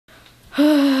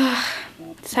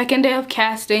Second day of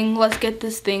casting. Let's get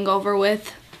this thing over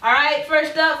with. All right,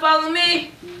 first up, follow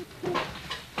me.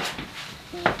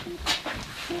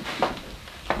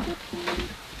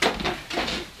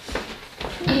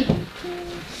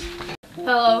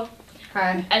 Hello.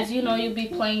 Hi. As you know, you'll be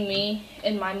playing me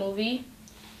in my movie.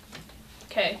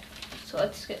 Okay, so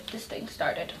let's get this thing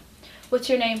started. What's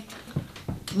your name?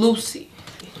 Lucy.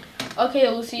 Okay,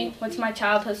 Lucy, what's my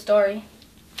childhood story?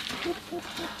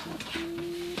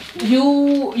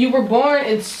 You were born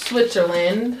in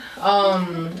Switzerland.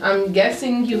 I'm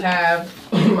guessing you have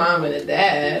a mom and a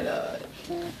dad.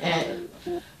 And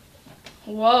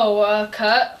Whoa,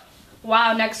 cut.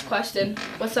 Wow, next question.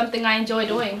 What's something I enjoy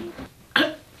doing?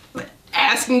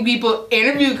 asking people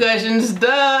interview questions,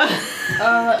 duh.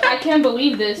 I can't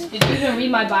believe this. Did you even read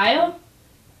my bio?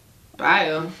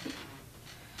 Bio.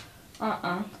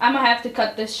 I'm gonna have to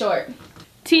cut this short.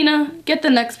 Tina, get the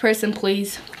next person,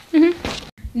 please.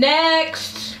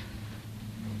 Next.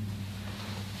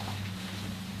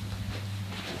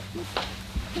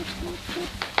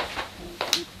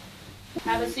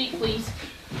 Have a seat, please.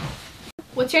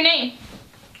 What's your name?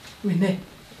 Renee.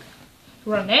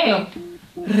 Renee. No.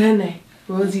 Renee.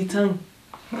 Rosy tongue.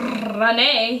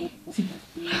 Renee.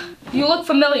 You look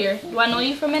familiar. Do I know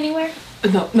you from anywhere?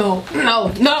 No.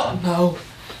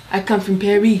 I come from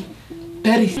Paris.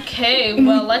 Paris. Okay,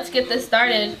 well, let's get this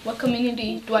started. What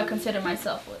community do I consider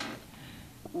myself with?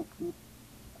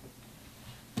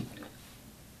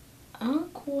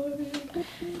 Awkward.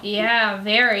 Yeah,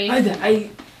 very. I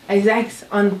act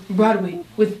on Broadway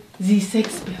with the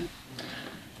Shakespeare.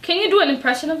 Can you do an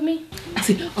impression of me? I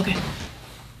see. Okay.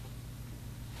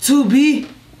 To be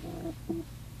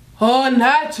or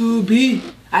not to be.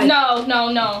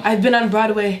 No. I've been on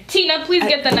Broadway. Tina, please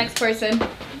get the next person.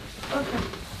 Okay.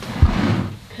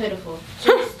 Pitiful.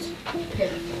 Just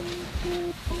pitiful.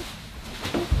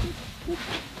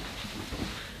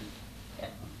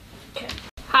 Okay.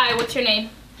 Hi, what's your name?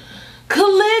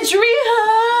 Calidria.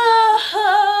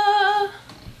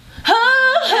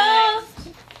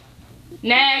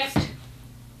 Next.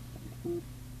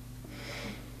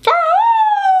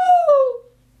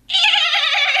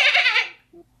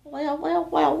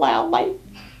 Well.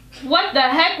 What the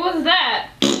heck was that?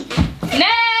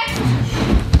 Next.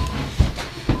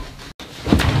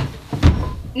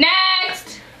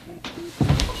 Next.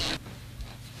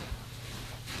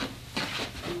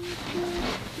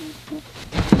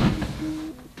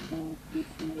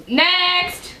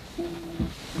 Next.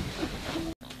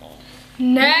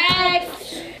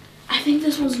 Next. I think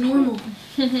this was normal.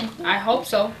 I hope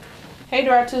so. Hey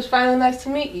Darartu, it's finally nice to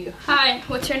meet you. Hi,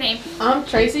 what's your name? I'm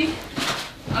Tracy.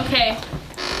 Okay.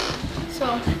 So,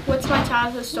 what's my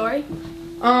childhood story?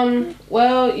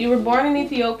 Well, you were born in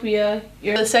Ethiopia.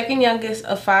 You're the second youngest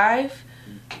of 5.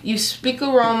 You speak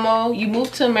Oromo. You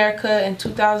moved to America in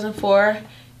 2004.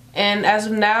 And as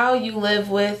of now, you live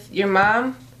with your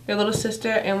mom, your little sister,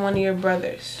 and one of your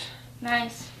brothers.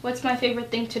 Nice. What's my favorite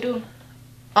thing to do?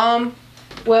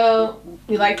 Well,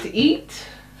 you like to eat,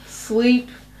 sleep,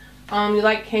 you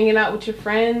like hanging out with your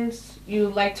friends, you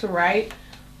like to write,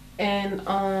 and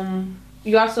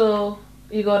you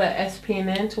go to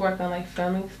SPNN to work on like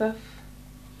filming stuff.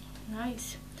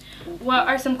 Nice. What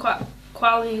are some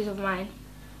qualities of mine?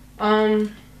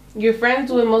 Your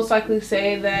friends would most likely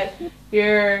say that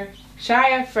you're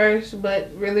shy at first, but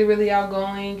really, really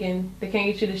outgoing, and they can't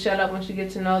get you to shut up once you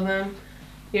get to know them.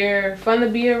 You're fun to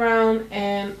be around,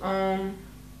 and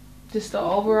just an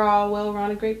overall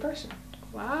well-rounded great person.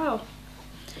 Wow.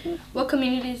 What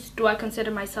communities do I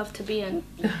consider myself to be in?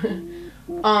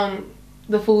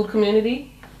 The food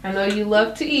community. I know you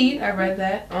love to eat. I read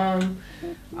that.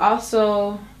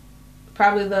 Also,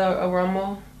 probably the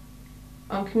Oromo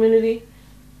community.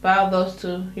 But out of those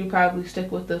two, you probably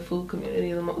stick with the food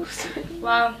community the most.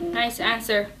 Wow, nice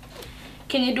answer.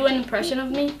 Can you do an impression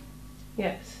of me?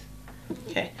 Yes.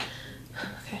 Okay.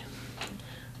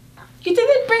 You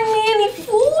didn't bring me any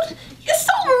food? You're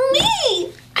so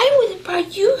mean! I would have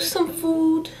brought you some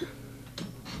food.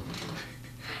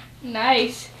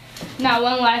 Nice. Now,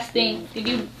 one last thing. Did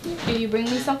you bring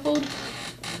me some food?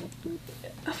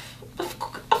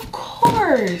 Of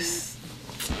course.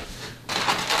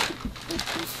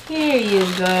 Here you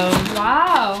go.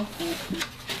 Wow.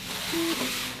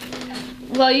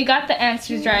 Well, you got the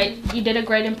answers right. You did a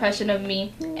great impression of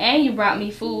me. And you brought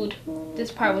me food.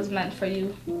 This part was meant for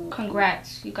you.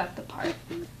 Congrats. You got the part.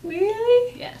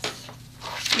 Really? Yes.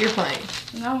 You're playing.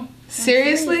 No.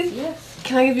 Seriously? Yes.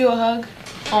 Can I give you a hug?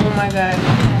 Oh my god.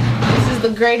 This is the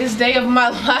greatest day of my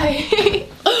life.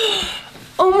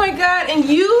 Oh my god. And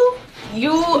you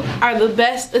are the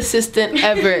best assistant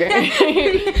ever.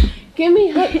 Give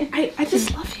me her. I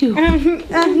just love you. Oh,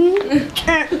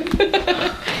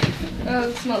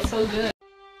 it smells so good.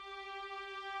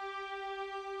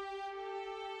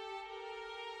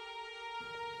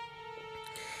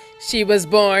 She was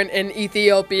born in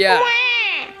Ethiopia.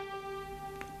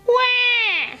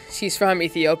 She's from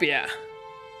Ethiopia.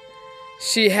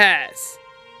 She has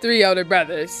 3 older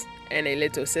brothers and a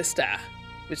little sister,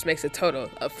 which makes a total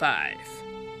of 5.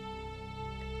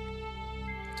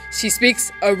 She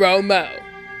speaks Oromo.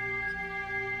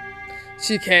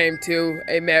 She came to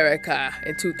America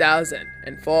in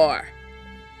 2004.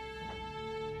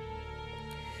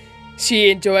 She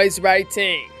enjoys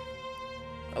writing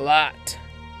a lot.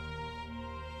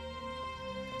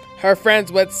 Her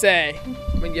friends would say,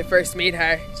 when you first meet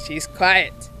her, she's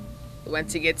quiet. But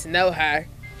once you get to know her,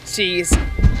 she's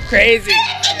crazy. You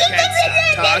can't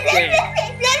stop talking.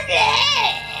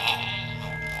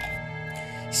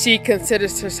 She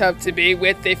considers herself to be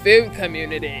with the food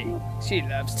community. She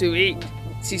loves to eat.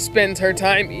 She spends her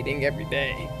time eating every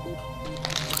day.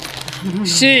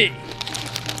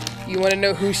 You want to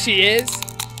know who she is?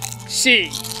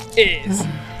 She is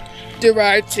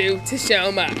Darartu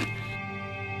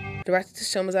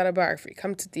Tashoma's autobiography.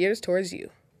 Come to theaters towards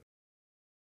you.